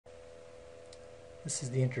This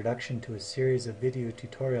is the introduction to a series of video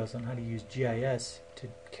tutorials on how to use GIS to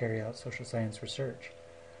carry out social science research.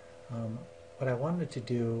 What I wanted to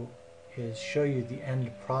do is show you the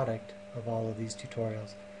end product of all of these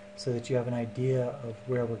tutorials so that you have an idea of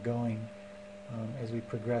where we're going as we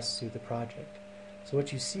progress through the project. So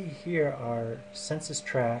what you see here are census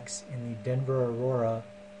tracts in the Denver-Aurora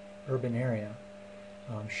urban area,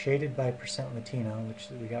 shaded by % Latino, which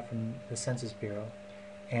we got from the Census Bureau,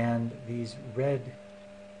 and these red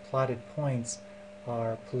plotted points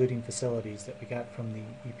are polluting facilities that we got from the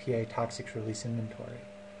EPA Toxics Release Inventory.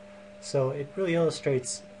 So it really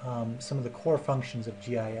illustrates some of the core functions of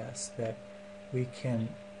GIS, that we can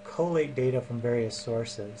collate data from various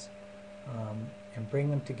sources and bring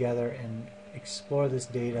them together and explore this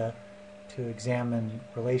data to examine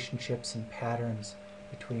relationships and patterns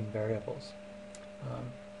between variables.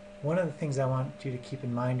 One of the things I want you to keep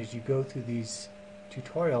in mind as you go through these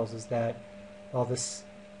tutorials is that while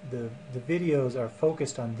the videos are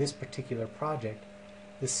focused on this particular project,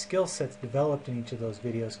 the skill sets developed in each of those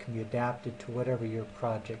videos can be adapted to whatever your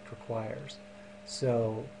project requires.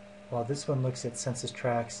 So while this one looks at census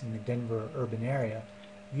tracts in the Denver urban area,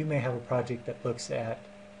 you may have a project that looks at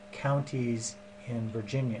counties in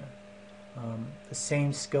Virginia. The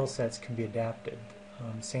same skill sets can be adapted.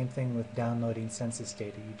 Same thing with downloading census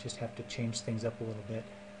data. You just have to change things up a little bit,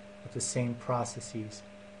 but the same processes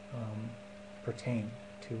pertain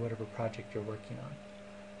to whatever project you're working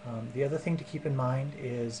on. The other thing to keep in mind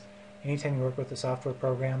is anytime you work with a software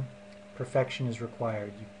program, perfection is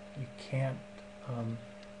required. You can't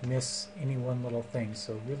miss any one little thing,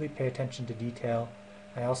 so really pay attention to detail.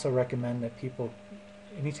 I also recommend that people,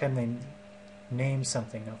 anytime they name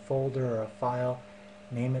something, a folder or a file,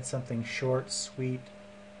 name it something short, sweet,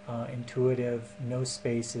 intuitive, no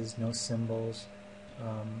spaces, no symbols.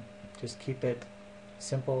 Just keep it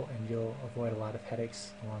simple and you'll avoid a lot of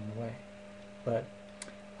headaches along the way. But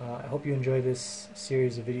I hope you enjoy this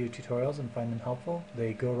series of video tutorials and find them helpful.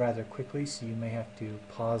 They go rather quickly, so you may have to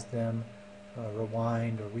pause them,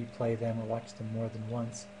 rewind or replay them, or watch them more than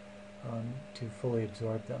once to fully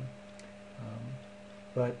absorb them.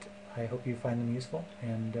 But I hope you find them useful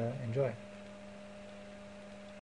and enjoy.